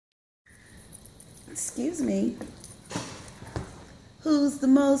Excuse me. Who's the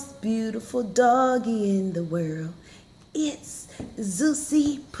most beautiful doggy in the world? It's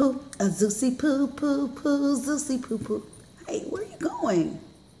Zeusy Poo, a Zeusy Poo Poo Poo, Zeusy Poo Poo. Hey, where are you going?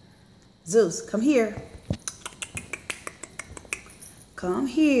 Zeus, come here. Come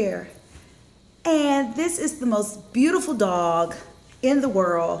here. And this is the most beautiful dog in the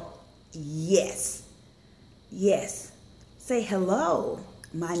world. Yes. Yes. Say hello.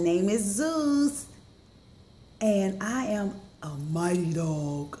 My name is Zeus. And I am a mighty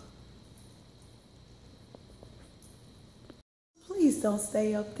dog. Please don't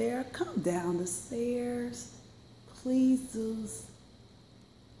stay up there. Come down the stairs. Please, Zeus.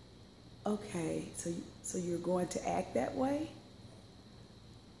 Okay, so you're going to act that way?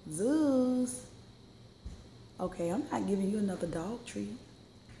 Zeus. Okay, I'm not giving you another dog treat.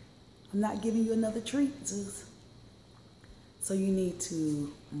 I'm not giving you another treat, Zeus. So you need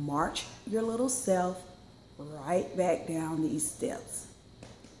to march your little self right back down these steps.